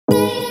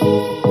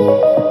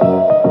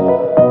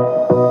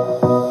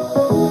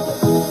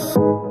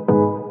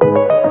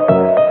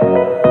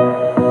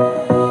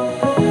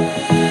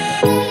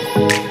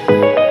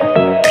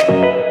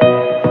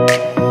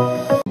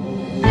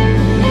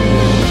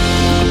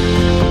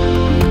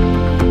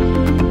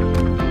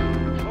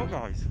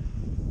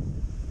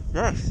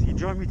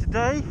me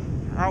today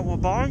out on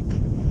my bike.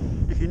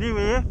 If you're new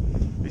here,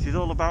 this is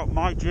all about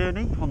my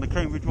journey on the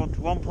Cambridge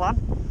 1-to-1 plan,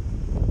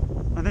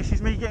 and this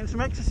is me getting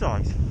some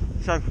exercise.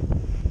 So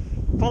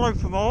follow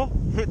for more,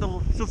 hit the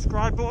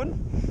subscribe button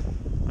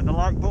and the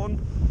like button,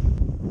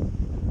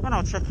 and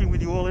I'll check in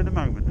with you all in a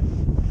moment.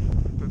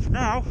 But for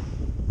now,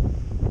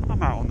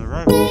 I'm out on the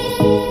road.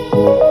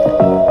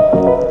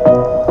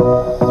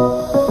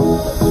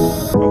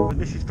 Oh, and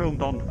this is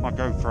filmed on my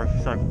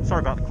GoPro, so sorry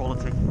about the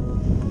quality,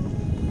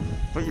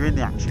 but you're in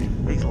the action.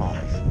 It's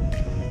live.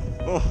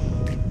 Oh,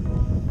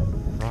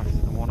 Christ,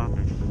 I'm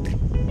one-handed.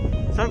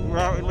 So we're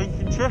out in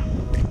Lincolnshire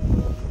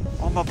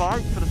on my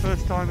bike for the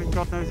first time in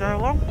God knows how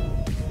long,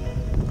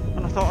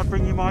 and I thought I'd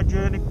bring you my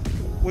journey,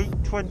 week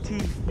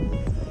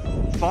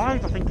 25 I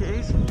think it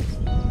is.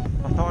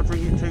 I thought I'd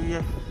bring it to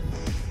you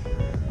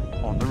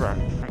on the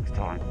road. Next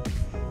time,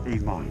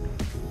 he's mine.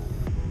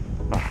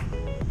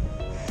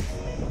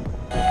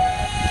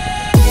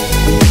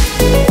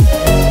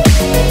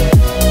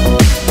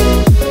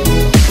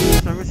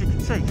 So as you can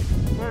see,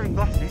 wearing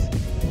glasses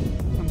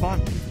and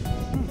biking,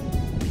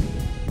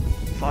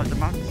 it's like the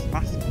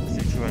mask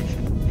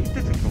situation. It's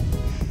difficult,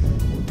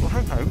 but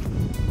hey ho,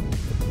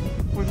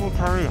 we will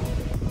carry on.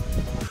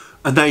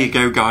 And there you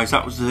go, guys,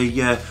 that was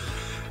the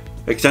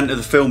extent of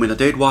the filming I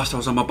did whilst I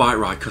was on my bike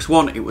ride. Because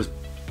one, it was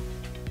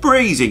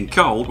freezing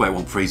cold. Well, it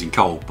wasn't freezing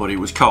cold, but it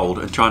was cold,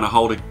 and trying to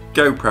hold a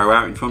GoPro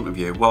out in front of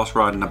you whilst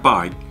riding a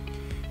bike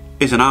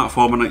is an art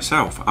form in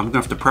itself. I'm gonna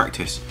have to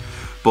practice.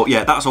 But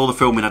yeah, that's all the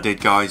filming I did,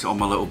 guys, on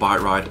my little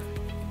bike ride.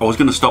 I was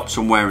gonna stop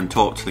somewhere and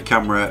talk to the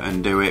camera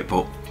and do it,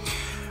 but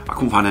I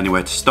couldn't find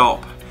anywhere to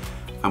stop.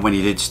 And when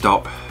you did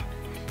stop,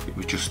 it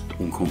was just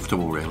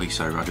uncomfortable really,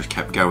 so I just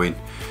kept going,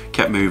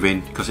 kept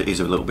moving, because it is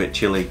a little bit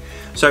chilly.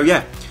 So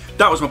yeah,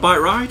 that was my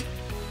bike ride,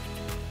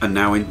 and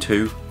now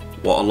into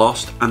what I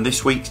lost and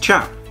this week's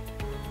chat.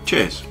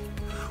 Cheers.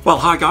 Well,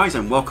 hi guys,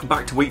 and welcome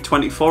back to week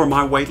 24 of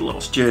my weight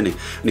loss journey.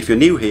 And if you're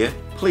new here,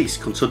 please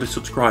consider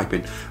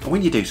subscribing. And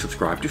when you do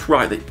subscribe, just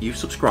write that you've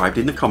subscribed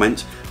in the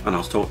comments and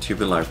I'll talk to you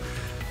below.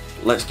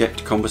 Let's get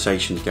to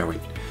conversations going.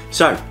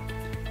 So,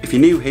 if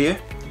you're new here,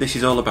 this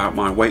is all about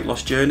my weight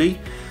loss journey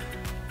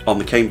on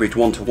the Cambridge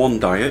 1-to-1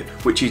 diet,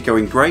 which is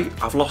going great.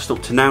 I've lost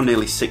up to now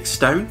nearly 6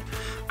 stone,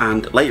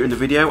 and later in the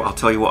video I'll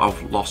tell you what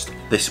I've lost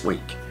this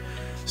week.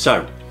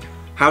 So,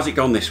 how's it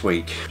gone this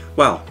week?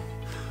 Well,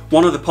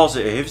 one of the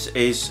positives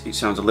is, it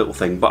sounds a little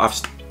thing, but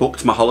I've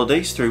booked my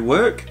holidays through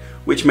work,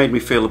 which made me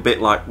feel a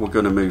bit like we're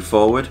going to move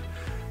forward.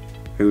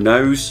 Who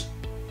knows?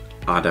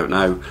 I don't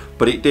know,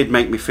 but it did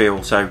make me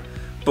feel so.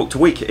 Booked a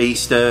week at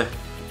Easter,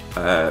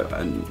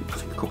 and I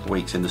think a couple of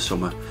weeks in the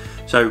summer.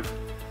 So,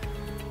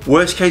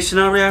 worst case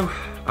scenario,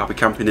 I'll be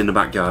camping in the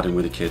back garden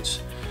with the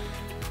kids.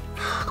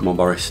 Come on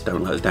Boris,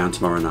 don't let us down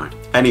tomorrow night.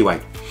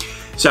 Anyway,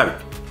 so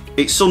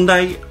it's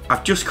Sunday,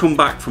 I've just come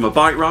back from a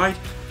bike ride.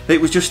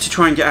 It was just to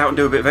try and get out and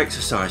do a bit of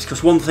exercise,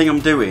 because one thing I'm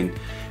doing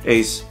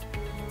is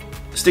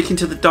sticking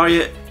to the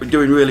diet, we're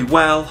doing really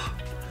well.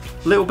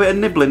 A little bit of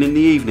nibbling in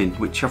the evening,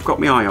 which I've got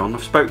my eye on.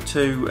 I've spoke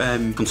to a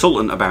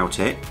consultant about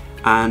it,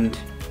 and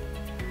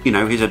you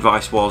know, his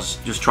advice was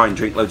just try and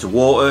drink loads of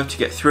water to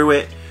get through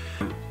it.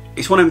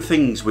 It's one of them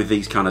things with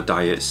these kind of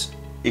diets,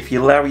 if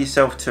you allow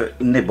yourself to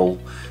nibble,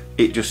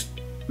 it just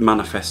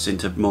manifests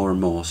into more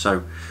and more.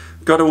 So,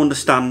 got to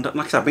understand,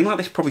 like I said, I've been like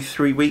this probably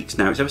 3 weeks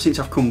now. It's ever since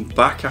I've come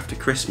back after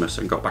Christmas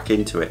and got back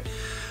into it.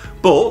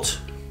 But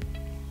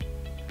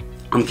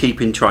I'm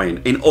keeping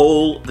trying. In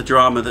all the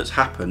drama that's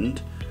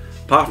happened,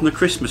 apart from the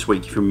Christmas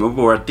week, if you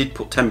remember, where I did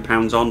put 10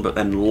 pounds on but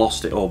then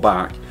lost it all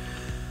back,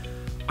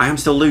 I am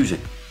still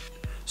losing.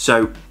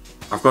 So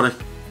I've got to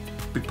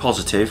be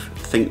positive,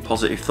 think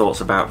positive thoughts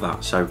about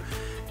that. So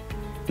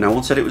no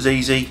one said it was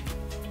easy,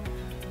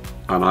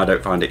 and I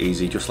don't find it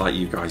easy, just like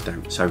you guys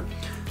don't. So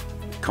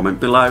comment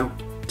below,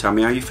 tell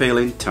me how you're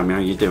feeling, tell me how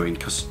you're doing,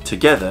 because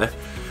together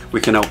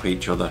we can help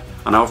each other.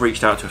 And I've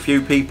reached out to a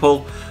few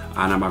people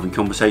and I'm having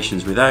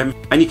conversations with them,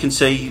 and you can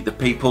see the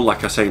people, like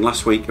I was saying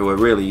last week, who are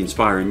really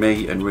inspiring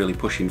me and really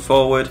pushing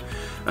forward,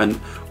 and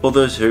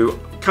others who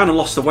kind of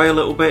lost the way a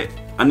little bit,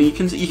 and you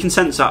can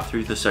sense that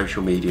through the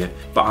social media.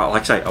 But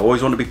like I say, I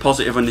always want to be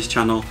positive on this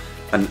channel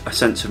and a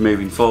sense of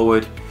moving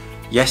forward.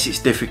 Yes, it's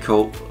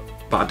difficult,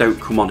 but I don't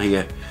come on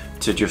here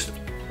to just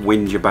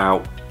whinge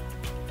about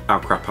how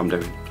crap I'm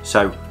doing.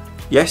 So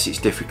yes, it's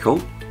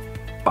difficult,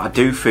 but I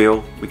do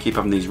feel we keep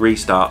having these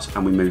restarts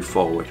and we move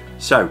forward.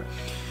 So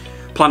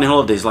planning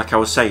holidays, like I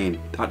was saying,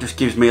 that just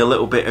gives me a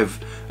little bit of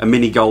a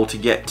mini goal to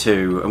get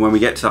to, and when we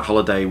get to that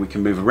holiday we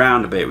can move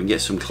around a bit, we can get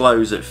some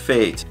clothes that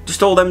fit,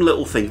 just all them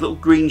little things, little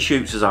green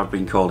shoots as I've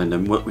been calling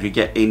them, what we could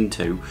get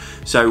into.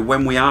 So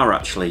when we are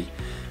actually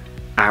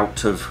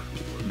out of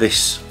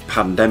this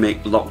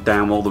pandemic,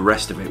 lockdown, all the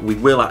rest of it, we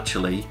will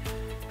actually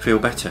feel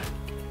better.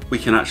 We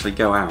can actually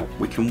go out,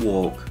 we can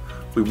walk,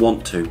 we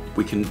want to,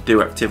 we can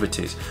do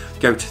activities,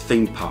 go to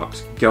theme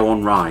parks, go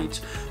on rides.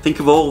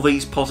 Think of all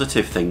these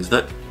positive things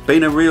that,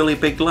 being a really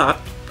big lad,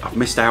 I've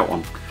missed out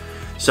on.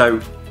 So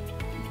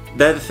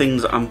they're the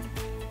things that I'm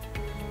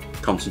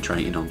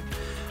concentrating on.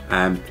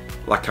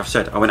 like I've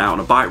said, I went out on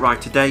a bike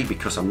ride today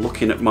because I'm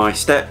looking at my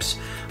steps,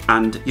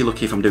 and you're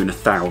lucky if I'm doing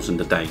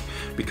 1,000 a day,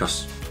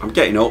 because I'm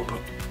getting up,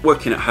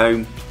 working at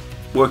home,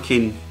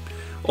 working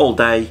all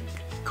day,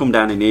 come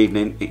down in the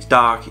evening, it's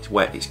dark, it's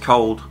wet, it's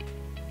cold.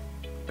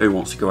 Who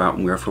wants to go out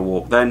and go for a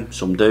walk then?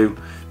 Some do,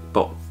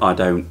 but I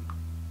don't.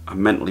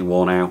 I'm mentally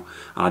worn out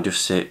and I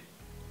just sit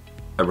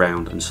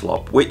around and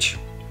slop, which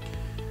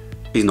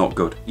is not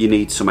good. You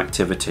need some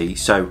activity.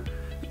 So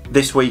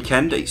this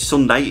weekend, it's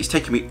Sunday, it's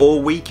taken me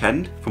all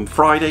weekend from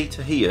Friday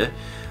to here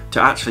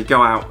to actually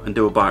go out and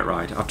do a bike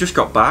ride. I've just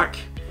got back.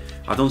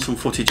 I've done some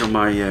footage on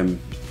my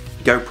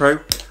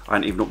GoPro. I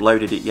haven't even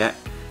uploaded it yet.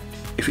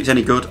 If it's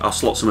any good, I'll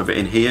slot some of it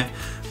in here.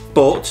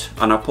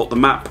 And I'll put the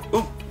map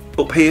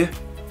up here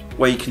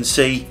where you can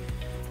see,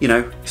 you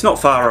know, it's not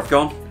far I've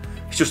gone.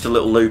 It's just a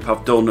little loop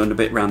I've done and a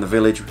bit around the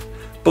village.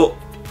 But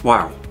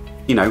wow,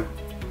 you know,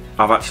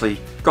 I've actually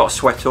got a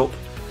sweat up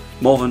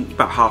more than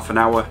about half an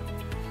hour,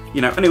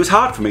 you know, and it was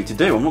hard for me to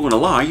do, I'm not going to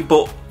lie,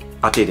 but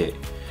I did it.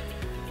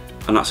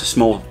 And that's a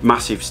small,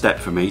 massive step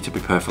for me, to be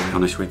perfectly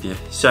honest with you.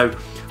 So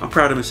I'm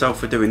proud of myself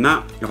for doing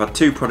that. I've had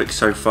 2 products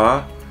so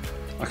far.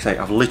 Like I say,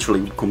 I've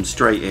literally come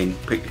straight in,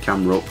 picked the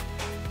camera up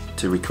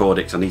to record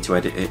it because I need to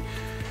edit it.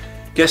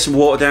 Get some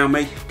water down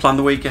me, plan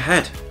the week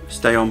ahead.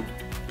 Stay on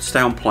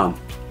plan.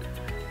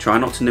 Try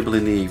not to nibble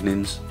in the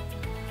evenings,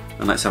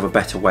 and let's have a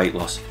better weight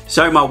loss.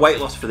 So my weight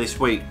loss for this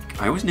week,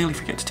 I always nearly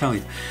forget to tell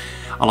you,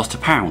 I lost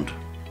 £1 pound.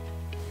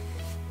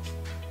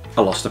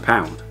 I lost £1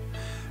 pound.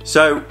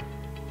 So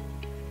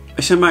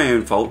it's my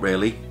own fault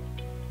really.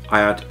 I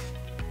had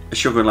a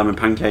sugar and lemon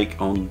pancake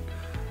on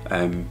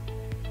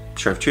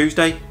Shrove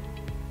Tuesday.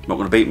 I'm not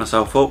going to beat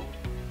myself up.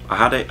 I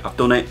had it, I've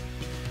done it,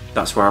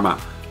 that's where I'm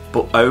at.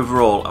 But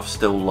overall I've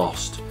still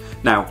lost.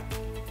 Now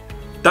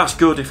that's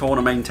good if I want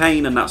to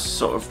maintain, and that's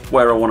sort of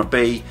where I want to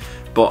be,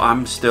 but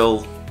I'm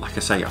still, like I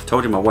say, I've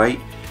told you my weight.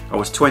 I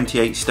was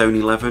 28 stone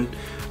 11,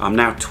 I'm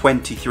now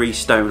 23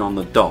 stone on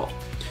the dot.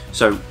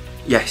 So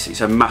yes,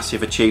 it's a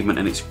massive achievement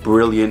and it's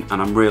brilliant, and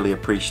I'm really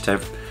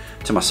appreciative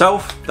to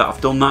myself that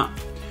I've done that.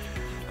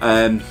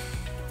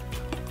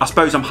 I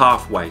suppose I'm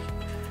halfway.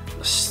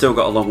 I've still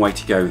got a long way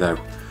to go though.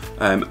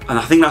 And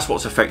I think that's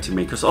what's affecting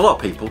me, because a lot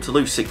of people, to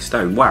lose 6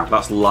 stone, wow,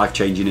 that's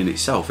life-changing in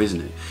itself, isn't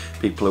it?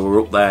 People who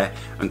are up there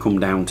and come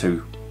down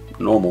to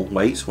normal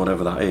weights,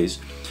 whatever that is,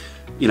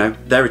 you know,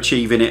 they're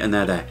achieving it and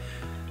they're there.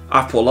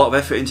 I've put a lot of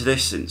effort into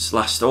this since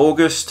last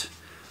August,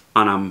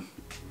 and I'm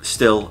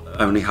still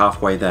only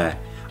halfway there.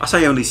 I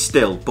say only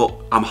still, but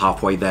I'm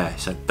halfway there,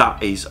 so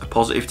that is a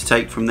positive to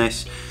take from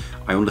this.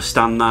 I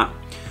understand that,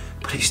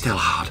 but it's still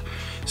hard.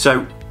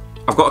 So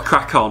I've got to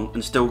crack on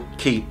and still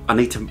keep, I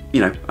need to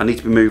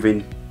be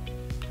moving,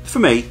 for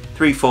me,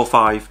 3, 4,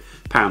 5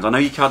 pounds. I know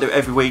you can't do it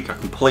every week, I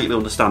completely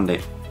understand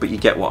it, but you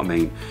get what I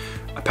mean.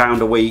 £1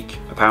 pound a week,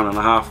 £1.5 pound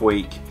a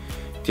week, do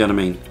you know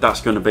what I mean?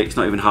 That's going to be, it's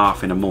not even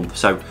half in a month.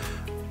 So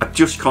I'm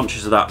just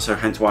conscious of that, so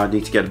hence why I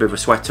need to get a bit of a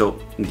sweat up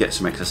and get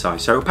some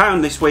exercise. So £1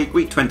 pound this week,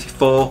 week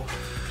 24.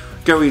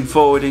 Going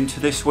forward into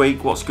this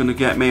week, what's going to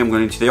get me? I'm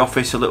going into the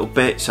office a little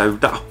bit, so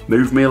that'll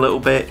move me a little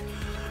bit.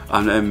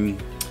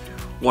 And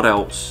what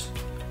else?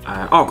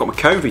 I've got my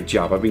COVID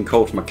jab. I've been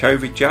called for my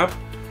COVID jab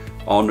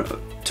on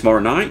tomorrow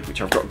night, which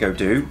I've got to go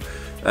do.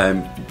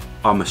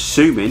 I'm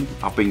assuming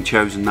I've been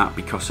chosen that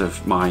because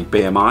of my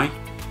BMI,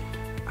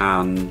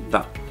 and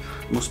that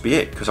must be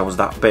it, because I was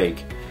that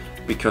big,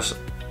 because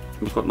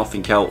I've got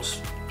nothing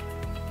else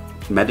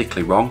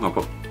medically wrong. I've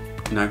got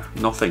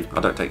nothing. I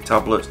don't take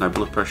tablets, no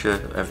blood pressure,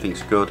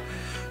 everything's good.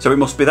 So it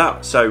must be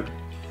that. So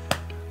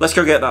let's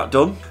go get that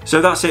done.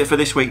 So that's it for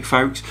this week,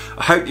 folks.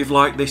 I hope you've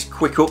liked this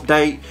quick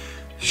update,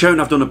 shown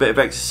I've done a bit of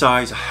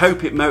exercise. I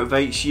hope it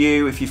motivates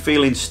you. If you're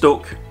feeling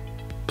stuck,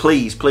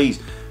 please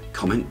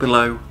comment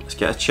below. Let's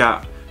get a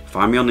chat.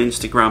 Find me on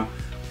Instagram.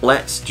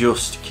 Let's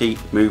just keep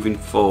moving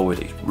forward.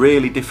 It's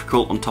really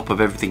difficult on top of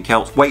everything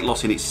else. Weight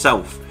loss in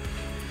itself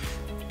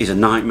is a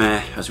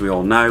nightmare, as we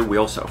all know. We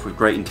all set off with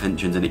great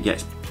intentions and it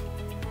gets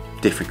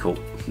difficult.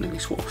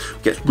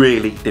 It gets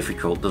really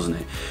difficult, doesn't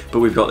it? But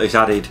we've got this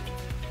added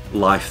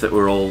life that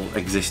we're all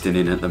existing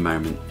in at the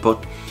moment.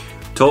 But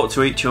talk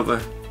to each other,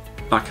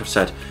 like I've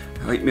said.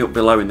 Hit me up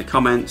below in the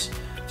comments.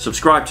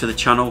 Subscribe to the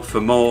channel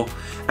for more.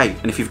 Hey,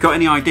 and if you've got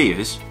any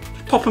ideas,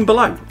 pop them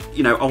below.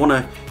 You know, I want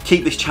to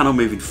keep this channel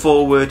moving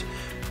forward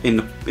in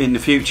the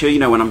future. You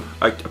know, when I'm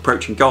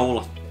approaching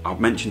goal, I've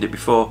mentioned it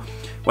before.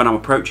 When I'm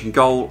approaching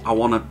goal, I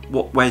want to.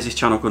 Where's this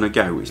channel going to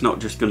go? It's not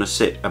just going to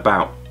sit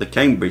about the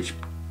Cambridge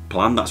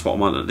plan. That's what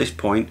I'm on at this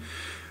point.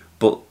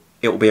 But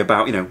it will be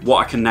about, you know,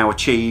 what I can now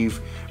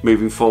achieve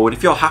moving forward.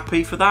 If you're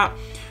happy for that,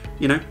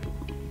 you know,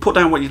 put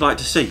down what you'd like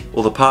to see.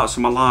 Other parts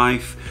of my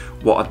life,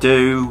 what I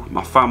do,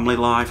 my family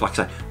life. Like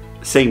I say,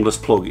 seamless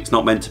plug, it's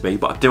not meant to be,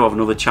 but I do have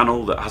another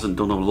channel that hasn't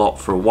done a lot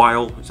for a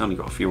while. It's only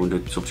got a few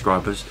hundred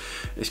subscribers.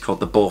 It's called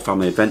The Boar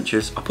Family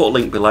Adventures. I'll put a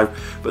link below,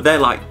 but they're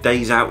like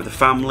days out with the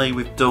family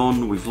we've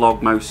done. We've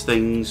vlogged most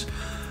things.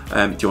 Do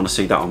you want to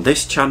see that on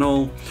this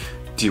channel?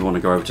 Do you want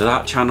to go over to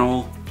that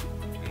channel?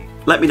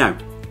 Let me know.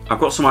 I've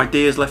got some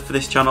ideas left for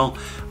this channel.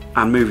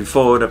 and moving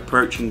forward,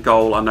 approaching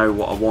goal, I know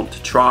what I want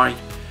to try.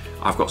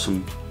 I've got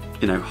some,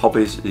 you know,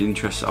 hobbies and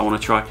interests I want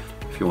to try.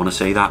 If you want to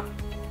see that,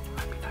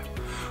 let me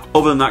know.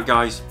 Other than that,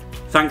 guys,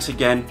 thanks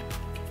again.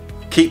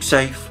 Keep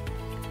safe,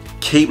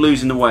 keep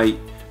losing the weight,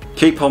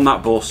 keep on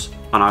that bus,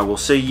 and I will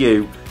see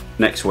you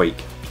next week.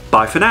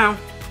 Bye for now.